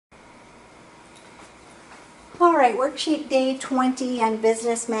All right, worksheet day 20 on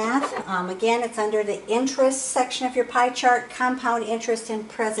business math. Again, it's under the interest section of your pie chart, compound interest and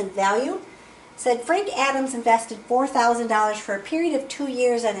present value. It said Frank Adams invested $4,000 for a period of 2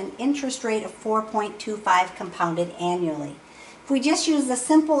 years at an interest rate of 4.25 compounded annually. If we just use the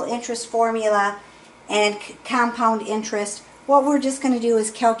simple interest formula and compound interest, what we're just going to do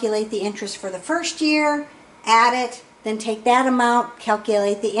is calculate the interest for the first year, add it, then take that amount,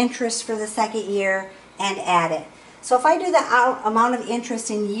 calculate the interest for the second year, and add it. So if I do the amount of interest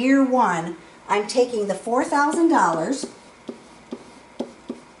in year one, I'm taking the $4,000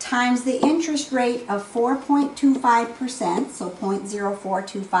 times the interest rate of 4.25%, so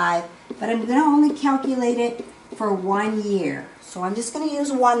 0.0425, but I'm going to only calculate it for 1 year. So I'm just going to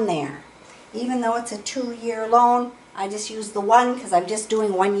use 1 there. Even though it's a 2-year loan, I just use the 1 because I'm just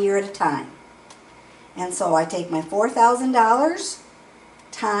doing 1 year at a time. And so I take my $4,000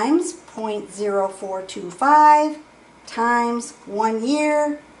 times 0.0425 times 1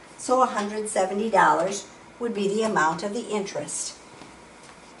 year, so $170 would be the amount of the interest.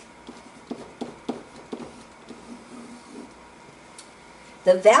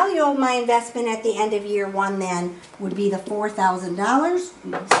 The value of my investment at the end of year one then would be the $4,000.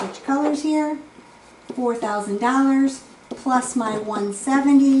 Switch colors here. $4,000 plus my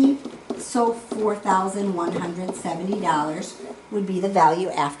 $170, so $4,170 would be the value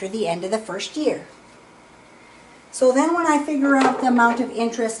after the end of the first year. So then when I figure out the amount of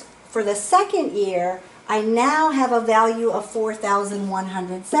interest for the second year, I now have a value of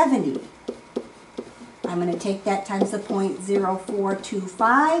 $4,170. I'm going to take that times the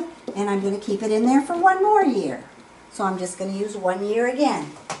 0.0425, and I'm going to keep it in there for 1 more year. So I'm just going to use 1 year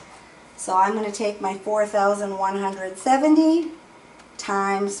again. So I'm going to take my $4,170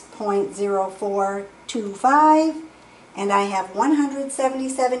 times 0.0425, and I have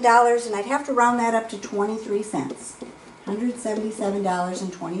 $177, and I'd have to round that up to 23 cents.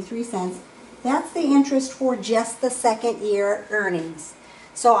 $177.23. That's the interest for just the second year earnings.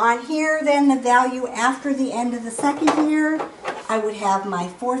 So on here then, the value after the end of the second year, I would have my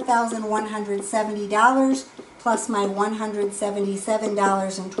 $4,170 plus my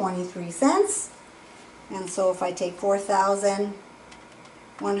 $177.23. And so if I take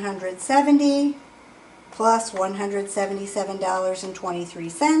 $4,170 plus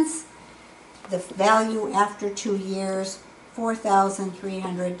 $177.23, the value after 2 years,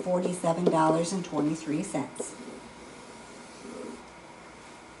 $4,347.23.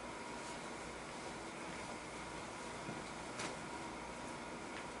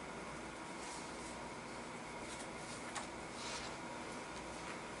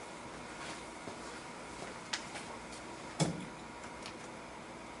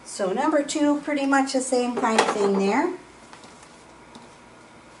 So number 2, pretty much the same kind of thing there.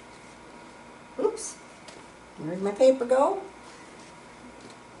 Oops, where'd my paper go?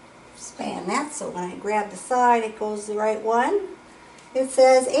 Span that so when I grab the side it goes the right one. It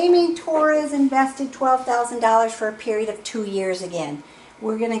says Amy Torres invested $12,000 for a period of 2 years again.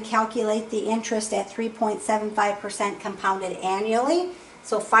 We're going to calculate the interest at 3.75% compounded annually.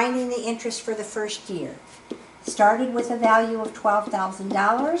 So finding the interest for the first year. Started with a value of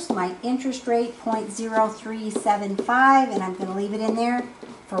 $12,000, my interest rate 0.0375, and I'm going to leave it in there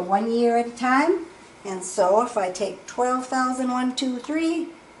for 1 year at a time. And so if I take 12,123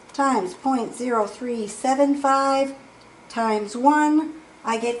 times 0.0375 times 1,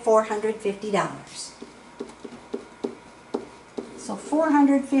 I get $450. So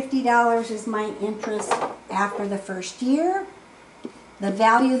 $450 is my interest after the first year. The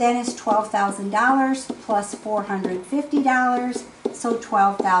value then is $12,000 plus $450, so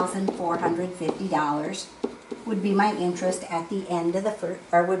 $12,450 would be my interest at the end of the first,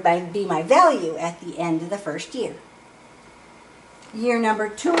 or would be my value at the end of the first year. Year number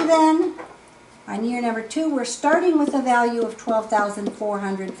 2 then, on year number 2 we're starting with a value of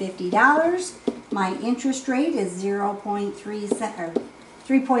 $12,450. My interest rate is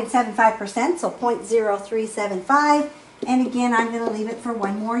 3.75%, so 0.0375. And again, I'm going to leave it for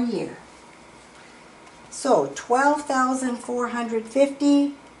 1 more year. So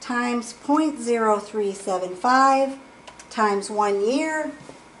 $12,450 times 0.0375 times 1 year,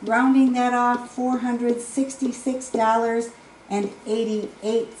 rounding that off,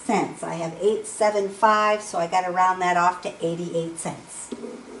 $466.88. I have 875, so I got to round that off to 88 cents.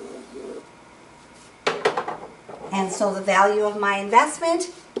 And so the value of my investment,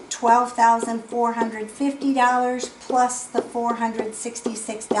 $12,450 plus the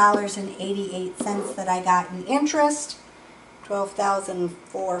 $466.88 that I got in interest.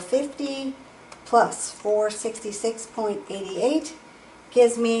 $12,450 plus 466.88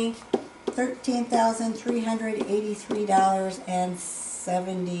 gives me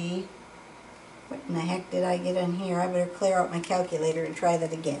 $13,383.70. What in the heck did I get in here? I better clear out my calculator and try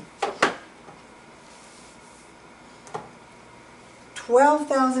that again.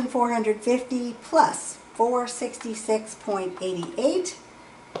 $12,450 plus 466.88.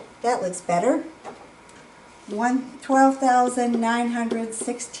 That looks better.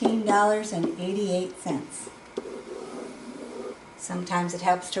 $12,916.88. Sometimes it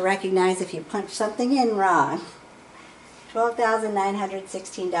helps to recognize if you punch something in wrong.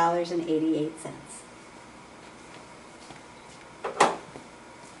 $12,916.88.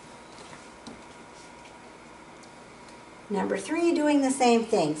 Number 3, doing the same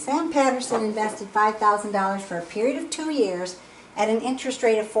thing. Sam Patterson invested $5,000 for a period of 2 years at an interest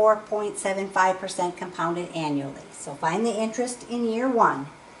rate of 4.75% compounded annually. So find the interest in year 1.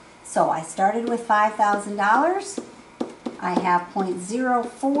 So I started with $5,000. I have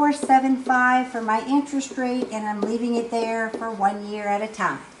 0.0475 for my interest rate, and I'm leaving it there for 1 year at a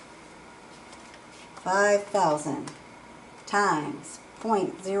time. 5,000 times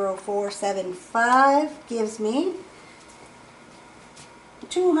 0.0475 gives me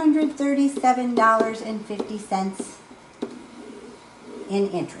 $237.50 in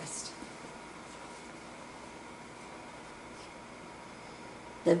interest.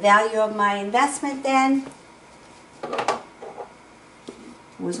 The value of my investment then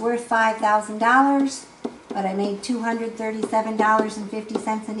was worth $5,000, but I made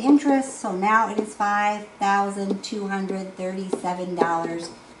 $237.50 in interest, so now it is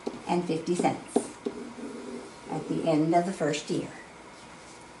 $5,237.50 at the end of the first year.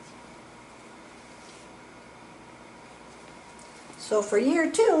 So for year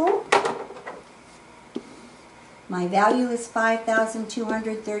 2, my value is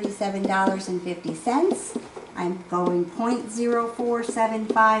 $5,237.50. I'm going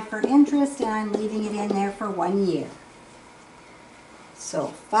 0.0475 for interest, and I'm leaving it in there for 1 year.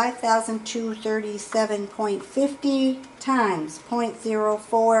 So $5,237.50 times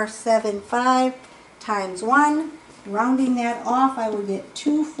 0.0475 times 1. Rounding that off, I will get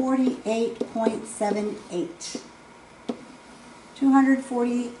 $248.78.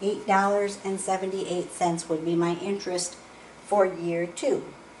 $248.78 would be my interest for year 2.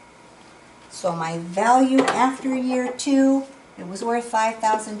 So my value after year 2, it was worth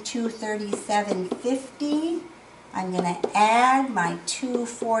 $5,237.50. I'm going to add my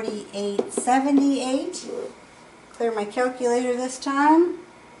 $248.78. Clear my calculator this time.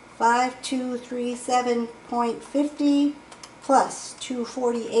 5,237.50 plus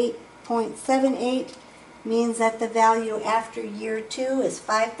 248.78 means that the value after year 2 is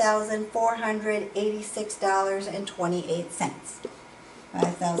 $5,486.28.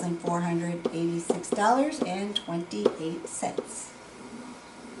 $5,486.28.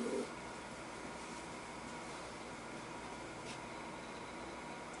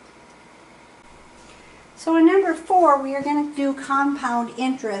 So in number 4, we are going to do compound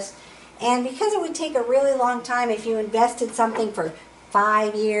interest. And because it would take a really long time if you invested something for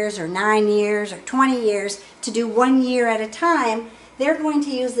 5 years or 9 years or 20 years to do 1 year at a time, they're going to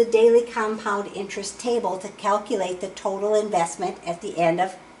use the daily compound interest table to calculate the total investment at the end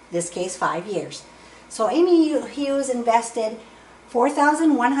of, this case, 5 years. So Amy Hughes invested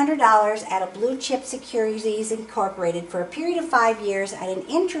 $4,100 at a Blue Chip Securities Incorporated for a period of 5 years at an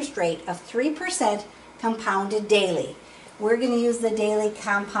interest rate of 3% compounded daily. We're going to use the daily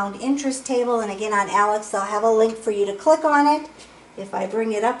compound interest table, and again on Alex I'll have a link for you to click on it. If I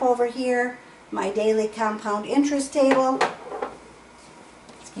bring it up over here, my daily compound interest table,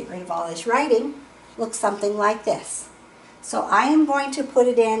 let's get rid of all this writing, looks something like this. So I am going to put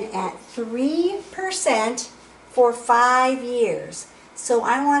it in at 3% for 5 years. So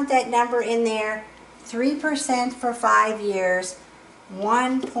I want that number in there, 3% for 5 years,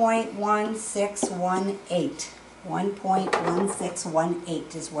 1.1618.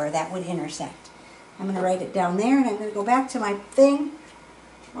 1.1618 is where that would intersect. I'm going to write it down there, and I'm going to go back to my thing.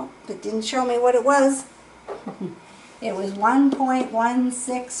 Oh, it didn't show me what it was. It was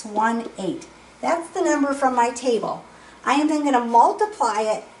 1.1618. That's the number from my table. I am then going to multiply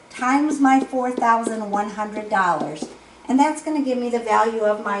it times my $4,100, and that's going to give me the value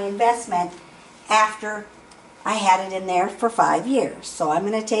of my investment after I had it in there for 5 years. So I'm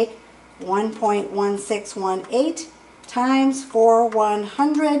going to take 1.1618 times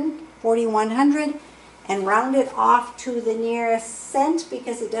 4,100, and round it off to the nearest cent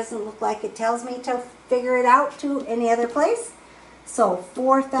because it doesn't look like it tells me to figure it out to any other place. So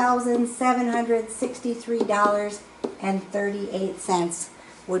 $4,763.38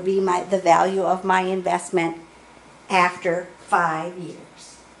 would be the value of my investment after 5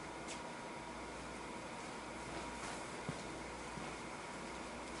 years.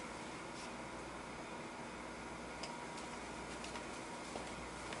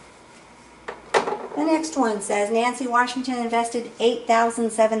 The next one says Nancy Washington invested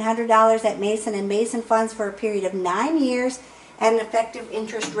 $8,700 at Mason & Mason funds for a period of 9 years at an effective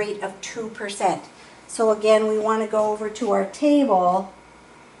interest rate of 2%. So again, we want to go over to our table,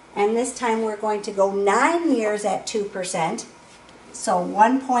 and this time we're going to go 9 years at 2%. So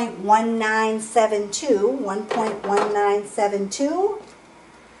 1.1972.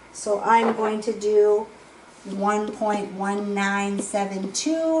 So I'm going to do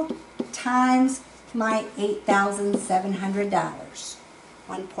 1.1972 times my $8,700.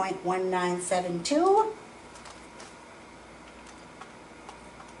 1.1972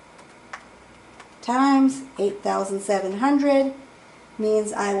 times 8,700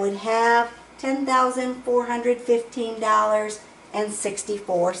 means I would have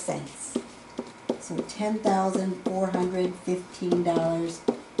 $10,415.64. So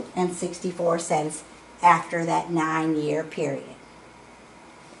 $10,415.64 after that 9-year period.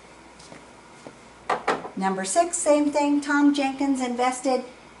 Number 6, same thing. Tom Jenkins invested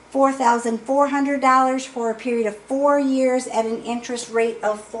 $4,400 for a period of 4 years at an interest rate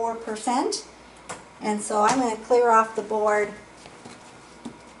of 4%. And so I'm going to clear off the board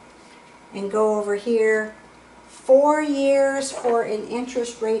and go over here. 4 years for an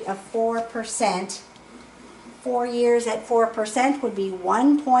interest rate of 4%. 4 years at 4% would be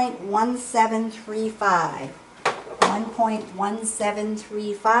 1.1735.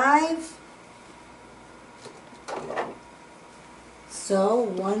 1.1735. So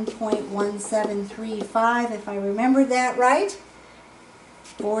 1.1735, if I remembered that right,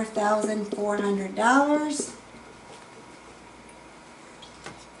 $4,400.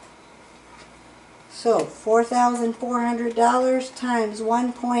 So $4,400 times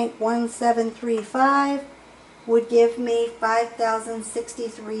 1.1735 would give me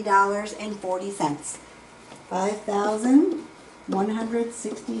 $5,063.40.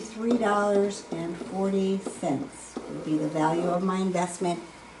 $5,163.40 would be the value of my investment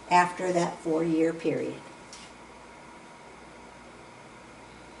after that 4-year period.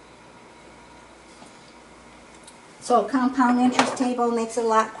 So a compound interest table makes it a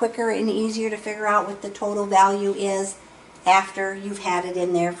lot quicker and easier to figure out what the total value is after you've had it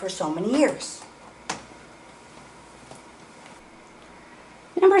in there for so many years.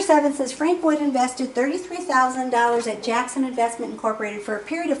 Number 7 says Frank Wood invested $33,000 at Jackson Investment Incorporated for a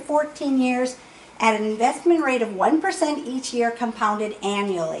period of 14 years at an investment rate of 1% each year compounded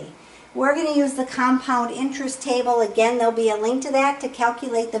annually. We're going to use the compound interest table. Again, there'll be a link to that to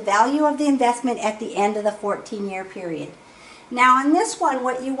calculate the value of the investment at the end of the 14-year period. Now in this one,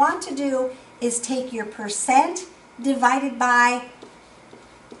 what you want to do is take your percent divided by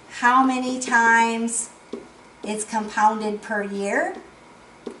how many times it's compounded per year.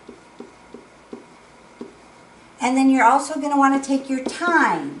 And then you're also going to want to take your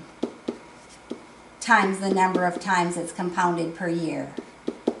time times the number of times it's compounded per year.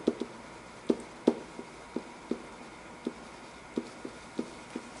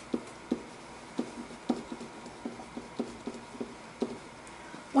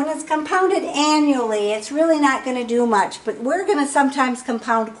 When it's compounded annually, it's really not going to do much, but we're going to sometimes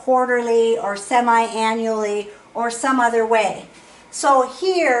compound quarterly or semi-annually or some other way. So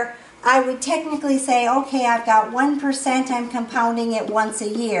here, I would technically say, okay, I've got 1%, I'm compounding it once a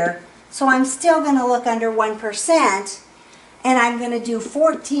year, so I'm still going to look under 1%, and I'm going to do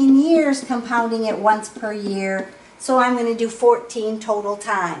 14 years compounding it once per year, so I'm going to do 14 total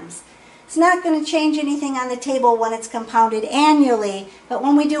times. It's not going to change anything on the table when it's compounded annually, but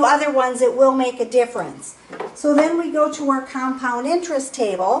when we do other ones, it will make a difference. So then we go to our compound interest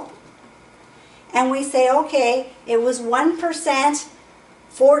table, and we say, okay, it was 1%,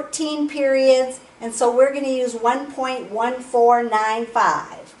 14 periods, and so we're going to use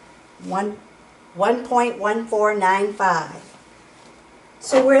 1.1495. 1.1495.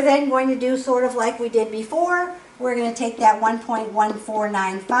 So we're then going to do sort of like we did before. We're going to take that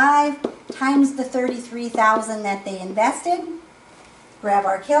 1.1495 times the $33,000 that they invested. Grab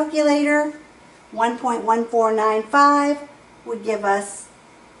our calculator. 1.1495 would give us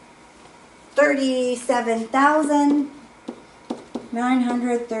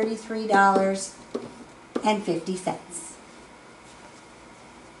 $37,933.50.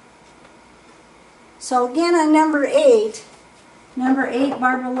 So again on number 8,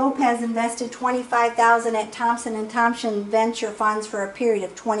 Barbara Lopez invested $25,000 at Thompson & Thompson Venture Funds for a period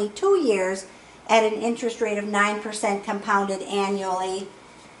of 22 years at an interest rate of 9% compounded annually.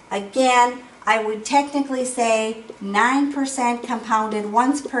 Again, I would technically say 9% compounded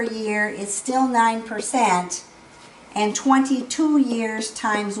once per year is still 9%, and 22 years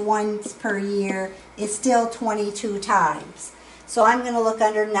times once per year is still 22 times. So I'm going to look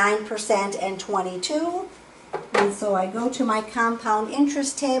under 9% and 22. And so I go to my compound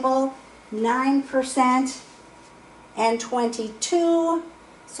interest table, 9% and 22.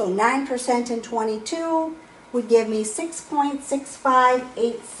 So 9% and 22 would give me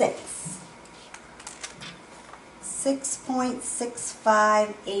 6.6586.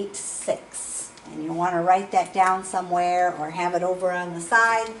 6.6586. And you want to write that down somewhere or have it over on the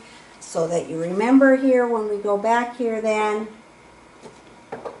side so that you remember here when we go back here then.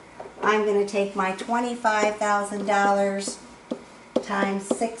 I'm going to take my $25,000 times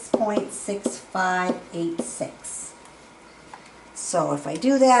 6.6586. So if I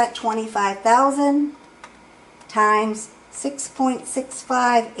do that, 25,000 times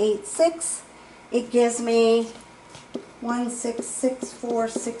 6.6586, it gives me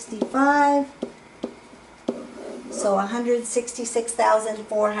 1,664.65. So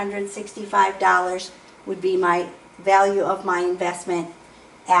 $166,465 would be my value of my investment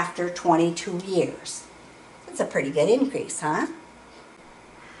after 22 years. That's a pretty good increase, huh?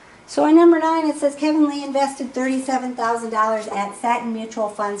 So in number 9, it says Kevin Lee invested $37,000 at Satin Mutual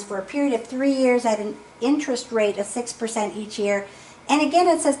Funds for a period of 3 years at an interest rate of 6% each year. And again,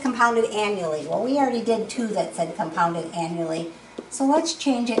 it says compounded annually. Well, we already did 2 that said compounded annually. So let's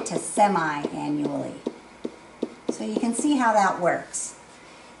change it to semi-annually. So you can see how that works.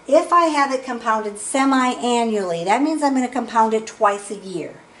 If I have it compounded semi-annually, that means I'm going to compound it twice a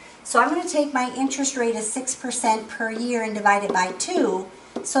year. So I'm going to take my interest rate of 6% per year and divide it by 2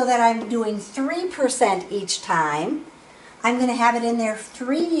 so that I'm doing 3% each time. I'm going to have it in there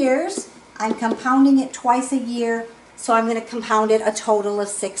 3 years. I'm compounding it twice a year, so I'm going to compound it a total of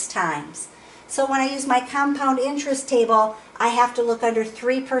 6 times. So when I use my compound interest table, I have to look under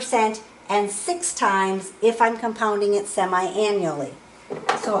 3% and 6 times if I'm compounding it semi-annually.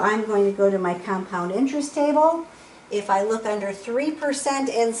 So I'm going to go to my compound interest table. If I look under 3%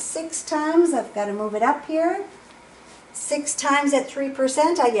 and 6 times, I've got to move it up here. 6 times at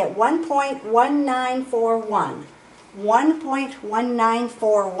 3%, I get 1.1941.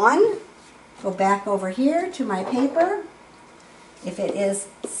 1.1941. Go back over here to my paper. If it is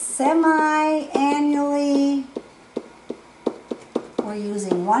semi-annually, we're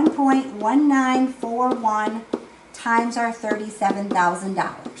using 1.1941 times our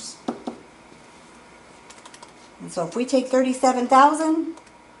 $37,000. And so if we take 37,000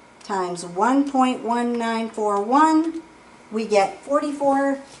 times 1.1941, we get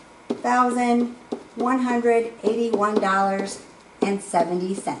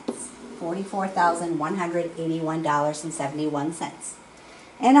 $44,181.70. $44,181.71.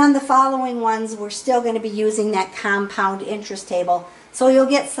 And on the following ones, we're still going to be using that compound interest table. So you'll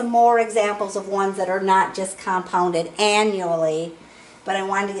get some more examples of ones that are not just compounded annually. But I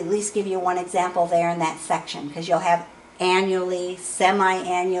wanted to at least give you one example there in that section, because you'll have annually,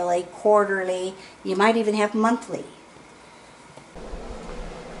 semi-annually, quarterly. You might even have monthly.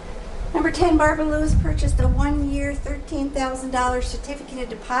 Number 10, Barbara Lewis purchased a 1-year, $13,000 certificate of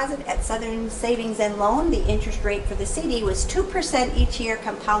deposit at Southern Savings and Loan. The interest rate for the CD was 2% each year,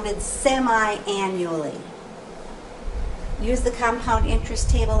 compounded semi-annually. Use the compound interest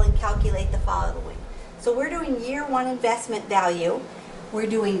table and calculate the following. So we're doing year 1 investment value. We're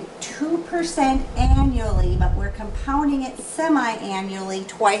doing 2% annually, but we're compounding it semi-annually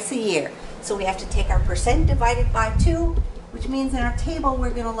twice a year. So we have to take our percent divided by 2, which means in our table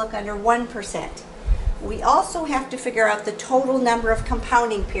we're going to look under 1%. We also have to figure out the total number of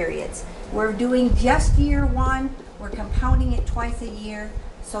compounding periods. We're doing just year 1, we're compounding it twice a year,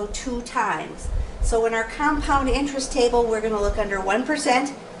 so 2 times. So in our compound interest table, we're going to look under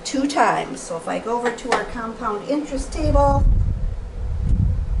 1% 2 times. So if I go over to our compound interest table,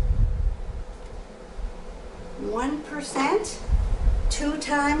 1% 2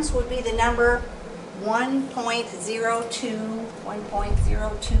 times would be the number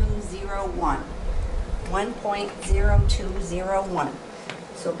 1.0201. 1.0201.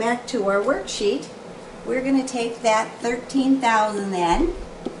 So back to our worksheet, we're going to take that 13,000 then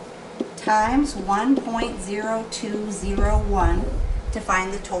times 1.0201 to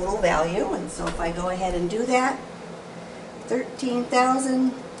find the total value. And so if I go ahead and do that,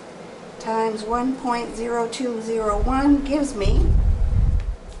 13,000 times 1.0201 gives me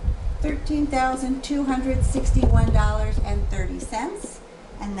 $13,261.30,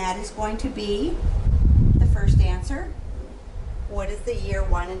 and that is going to be the first answer. What is the year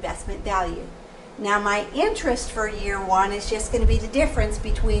 1 investment value? Now my interest for year 1 is just going to be the difference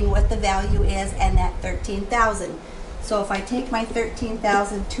between what the value is and that 13,000. So if I take my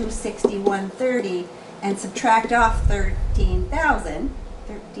 13,261.30 and subtract off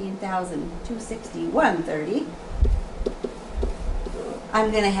 13,261.30, I'm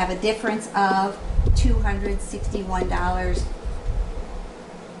going to have a difference of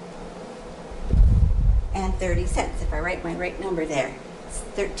 $261.30 if I write my right number there. It's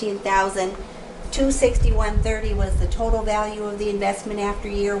 $13,261.30 was the total value of the investment after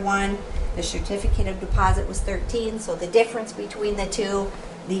year one. The certificate of deposit was 13, so the difference between the two,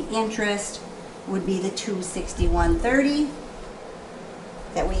 the interest, would be the $261.30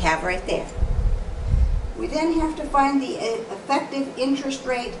 that we have right there. We then have to find the effective interest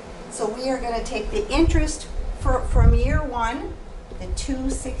rate, so we are going to take the interest from year one, the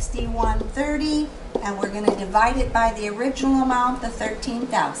 $261.30, and we're going to divide it by the original amount, the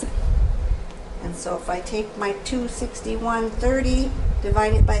 $13,000. And so if I take my $261.30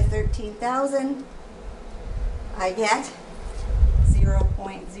 divided by $13,000, I get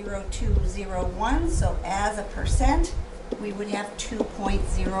 0.0201. So as a percent, we would have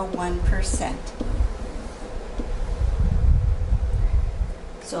 2.01%.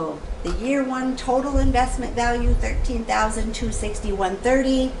 So the year one total investment value,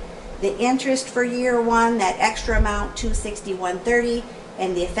 $13,261.30. The interest for year one, that extra amount, $261.30,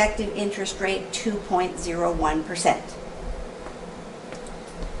 and the effective interest rate, 2.01%.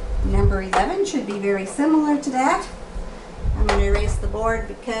 Number 11 should be very similar to that. I'm going to erase the board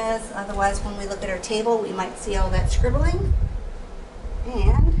because otherwise when we look at our table we might see all that scribbling.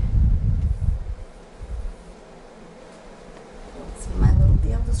 And what's my little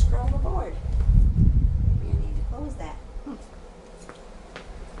deal to scroll the board? Maybe I need to close that.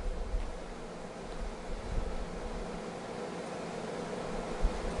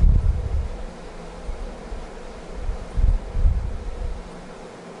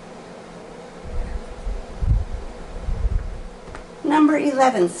 Number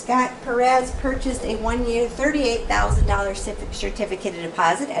 11, Scott Perez purchased a one-year $38,000 certificate of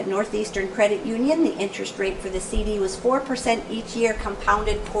deposit at Northeastern Credit Union. The interest rate for the CD was 4% each year,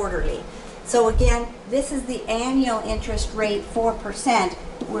 compounded quarterly. So again, this is the annual interest rate, 4%.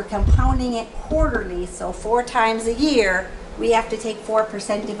 We're compounding it quarterly, so 4 times a year. We have to take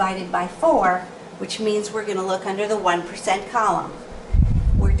 4% divided by 4, which means we're going to look under the 1% column.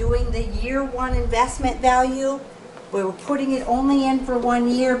 We're doing the year one investment value. We're putting it only in for 1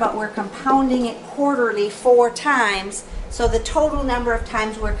 year, but we're compounding it quarterly 4 times. So the total number of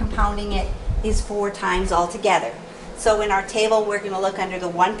times we're compounding it is 4 times altogether. So in our table, we're going to look under the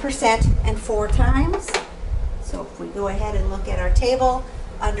 1% and 4 times. So if we go ahead and look at our table,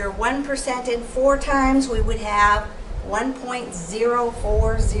 under 1% and 4 times, we would have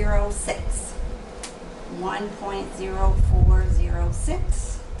 1.0406.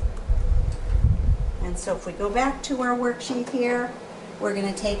 1.0406. And so if we go back to our worksheet here, we're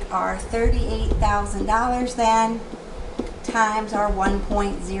going to take our $38,000 then times our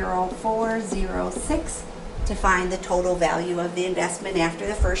 1.0406 to find the total value of the investment after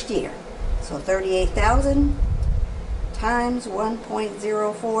the first year. So 38,000 times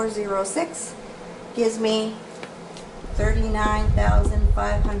 1.0406 gives me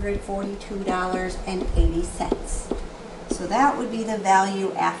 $39,542.80. So that would be the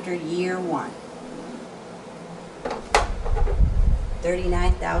value after year one.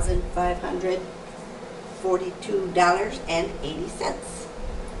 $39,542.80.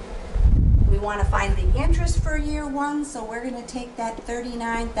 We want to find the interest for year one, so we're going to take that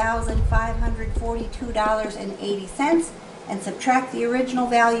 $39,542.80 and subtract the original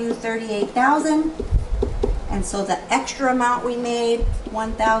value, $38,000. And so the extra amount we made,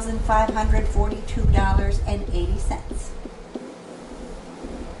 $1,542.80.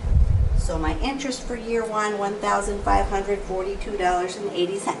 So my interest for year one,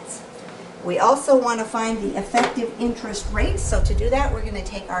 $1,542.80. We also want to find the effective interest rate. So to do that, we're going to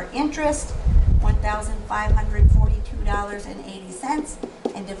take our interest, $1,542.80,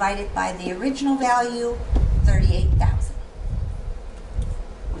 and divide it by the original value, $38,000.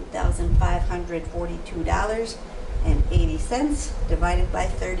 $1,542.80 divided by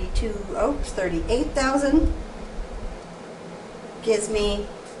 38,000 gives me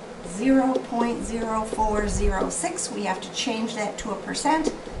 0.0406. We have to change that to a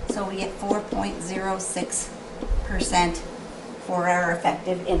percent, so we get 4.06% for our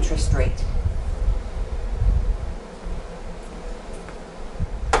effective interest rate.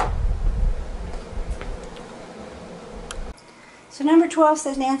 So number 12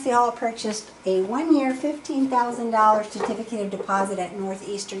 says Nancy Hall purchased a one-year $15,000 certificate of deposit at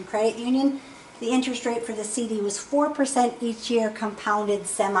Northeastern Credit Union. The interest rate for the CD was 4% each year, compounded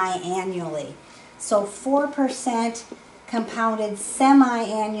semi-annually. So 4% compounded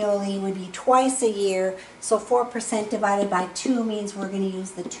semi-annually would be twice a year. So 4% divided by 2 means we're going to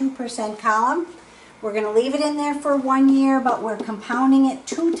use the 2% column. We're going to leave it in there for 1 year, but we're compounding it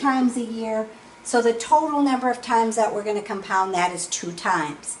 2 times a year. So the total number of times that we're going to compound that is 2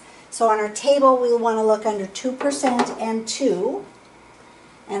 times. So on our table, we'll want to look under 2% and 2.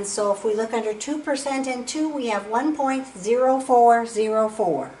 And so if we look under 2% and 2, we have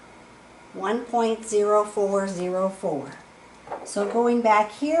 1.0404. 1.0404. So going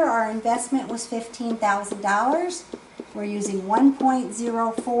back here, our investment was $15,000. We're using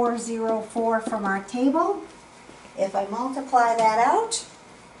 1.0404 from our table. If I multiply that out,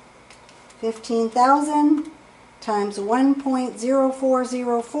 15,000 times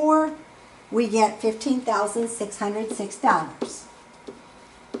 1.0404, we get $15,606.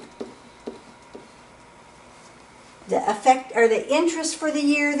 The effect or the interest for the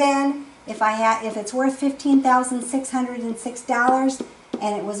year then, if it's worth $15,606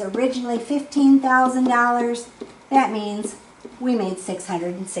 and it was originally $15,000, that means we made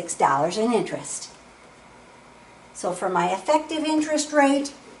 $606 in interest. So for my effective interest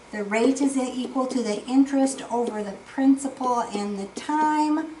rate, the rate is equal to the interest over the principal and the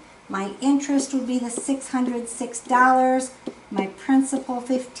time. My interest would be the $606. My principal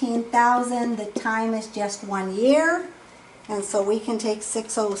 $15,000. The time is just 1 year. And so we can take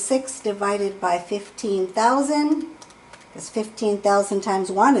 606 divided by 15,000. Because 15,000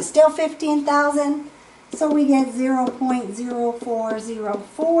 times 1 is still 15,000. So we get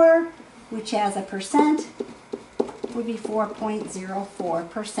 0.0404, which as a percent would be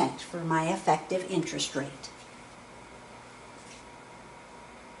 4.04% for my effective interest rate.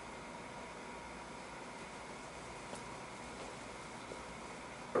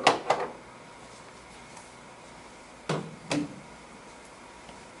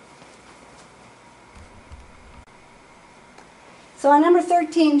 So on number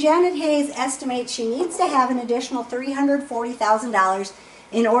 13, Janet Hayes estimates she needs to have an additional $340,000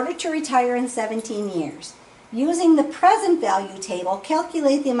 in order to retire in 17 years. Using the present value table,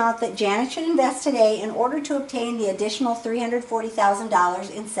 calculate the amount that Janet should invest today in order to obtain the additional $340,000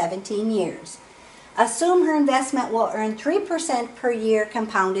 in 17 years. Assume her investment will earn 3% per year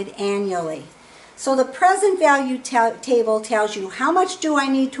compounded annually. So the present value table tells you how much do I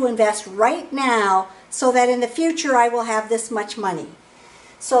need to invest right now so that in the future I will have this much money.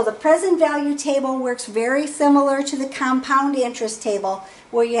 So the present value table works very similar to the compound interest table,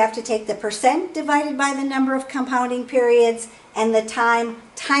 where you have to take the percent divided by the number of compounding periods and the time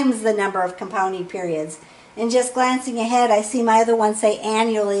times the number of compounding periods. And just glancing ahead, I see my other one say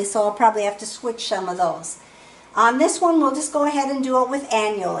annually, so I'll probably have to switch some of those. On this one, we'll just go ahead and do it with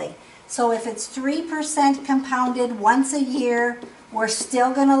annually. So if it's 3% compounded once a year, we're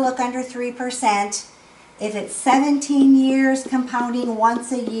still going to look under 3%. If it's 17 years compounding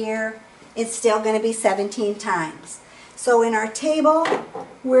once a year, it's still going to be 17 times. So in our table,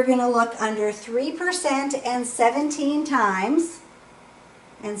 we're going to look under 3% and 17 times.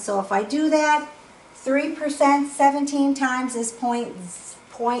 And so if I do that, 3% 17 times is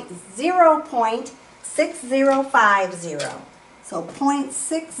 0.6050. So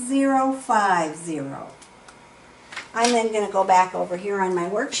 0.6050. I'm then going to go back over here on my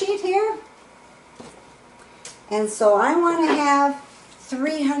worksheet here. And so I want to have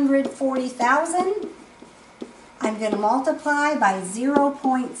 340,000. I'm going to multiply by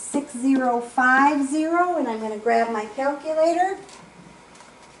 0.6050, and I'm going to grab my calculator.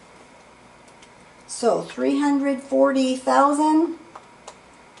 So 340,000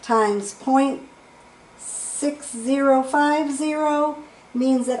 times 0.6050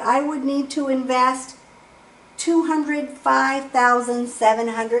 means that I would need to invest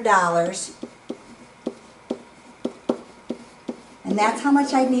 $205,700. And that's how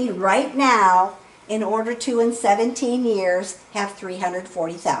much I need right now in order to, in 17 years, have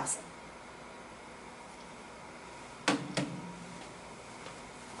 340,000.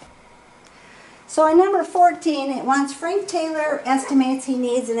 So in number 14, it wants Frank Taylor estimates he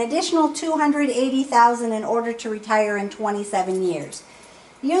needs an additional $280,000 in order to retire in 27 years.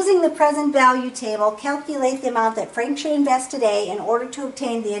 Using the present value table, calculate the amount that Frank should invest today in order to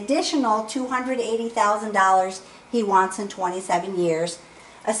obtain the additional $280,000 he wants in 27 years.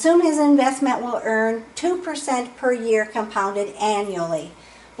 Assume his investment will earn 2% per year compounded annually.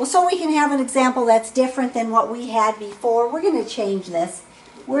 Well, so we can have an example that's different than what we had before. We're going to change this.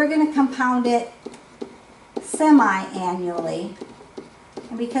 We're going to compound it semi-annually.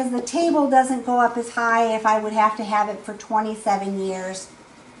 And because the table doesn't go up as high if I would have to have it for 27 years,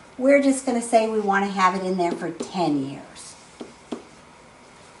 we're just going to say we want to have it in there for 10 years.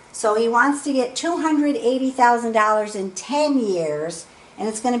 So he wants to get $280,000 in 10 years, and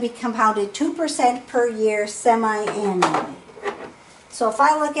it's going to be compounded 2% per year semi-annually. So if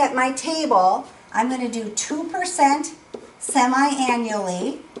I look at my table, I'm going to do 2%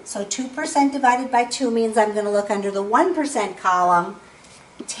 semi-annually. So 2% divided by 2 means I'm going to look under the 1% column.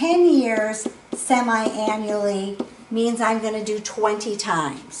 10 years semi-annually means I'm going to do 20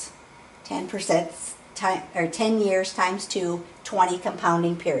 times. 10% time, or 10 years times 2, 20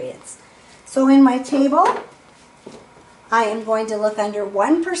 compounding periods. So in my table, I am going to look under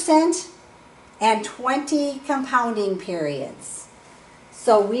 1% and 20 compounding periods.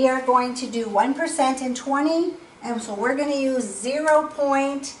 So we are going to do 1% and 20, and so we're going to use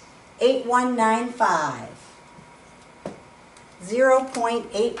 0.8195.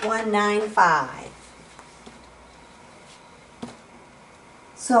 0.8195.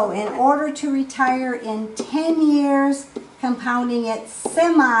 So in order to retire in 10 years, compounding it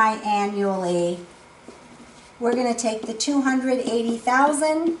semi-annually, we're going to take the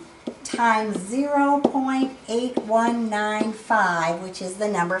 280,000 times 0.8195, which is the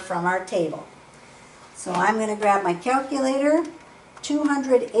number from our table. So I'm going to grab my calculator.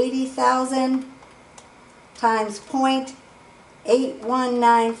 280,000 times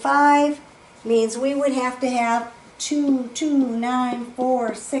 0.8195 means we would have to have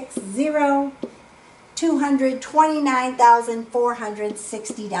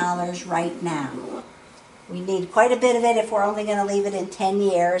 229,460 right now. We need quite a bit of it if we're only going to leave it in 10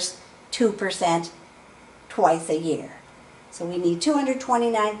 years, 2% twice a year. So we need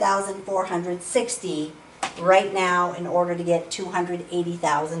 229,460 right now in order to get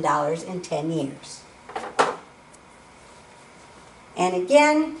 $280,000 in 10 years. And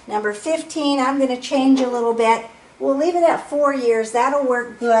again, number 15, I'm going to change a little bit. We'll leave it at 4 years. That'll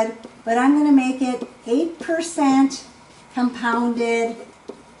work good. But I'm going to make it 8% compounded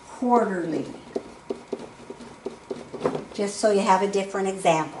quarterly. Just so you have a different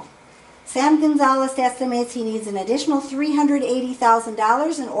example. Sam Gonzalez estimates he needs an additional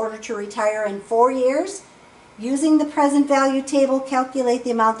 $380,000 in order to retire in 4 years. Using the present value table, calculate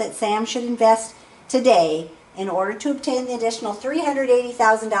the amount that Sam should invest today in order to obtain the additional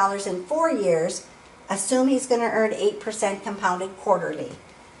 $380,000 in 4 years. Assume he's going to earn 8% compounded quarterly.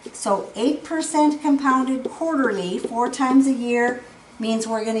 So 8% compounded quarterly, 4 times a year, means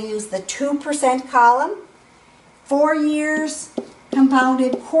we're going to use the 2% column. 4 years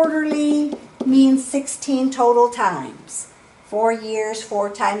compounded quarterly means 16 total times. 4 years, 4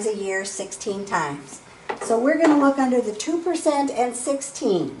 times a year, 16 times. So we're going to look under the 2% and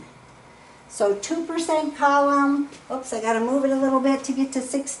 16. So 2% column, oops, I got to move it a little bit to get to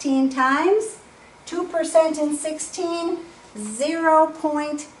 16 times. 2% and 16,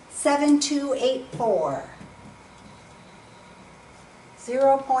 0.7284.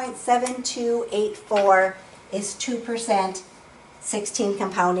 0.7284 is 2%, 16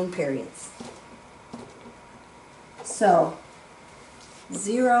 compounding periods. So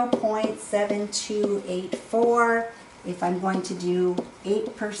 0.7284 if I'm going to do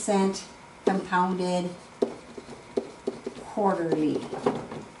 8% compounded quarterly.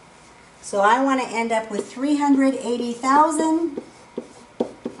 So I want to end up with 380,000.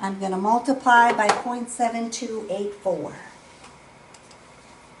 I'm going to multiply by 0.7284.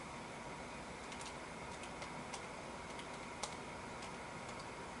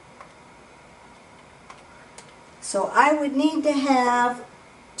 So I would need to have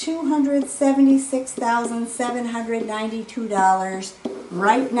 $276,792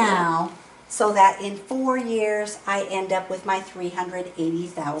 right now, so that in 4 years I end up with my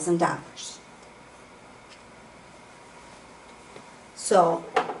 $380,000. So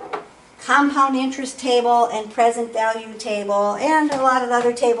compound interest table and present value table and a lot of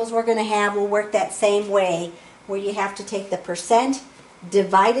other tables we're going to have will work that same way, where you have to take the percent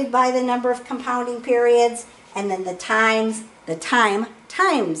divided by the number of compounding periods, and then the time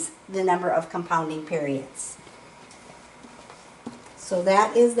times the number of compounding periods. So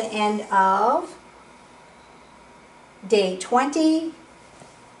that is the end of day 20,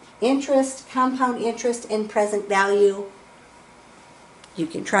 interest, compound interest, and present value. You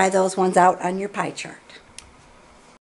can try those ones out on your pie chart.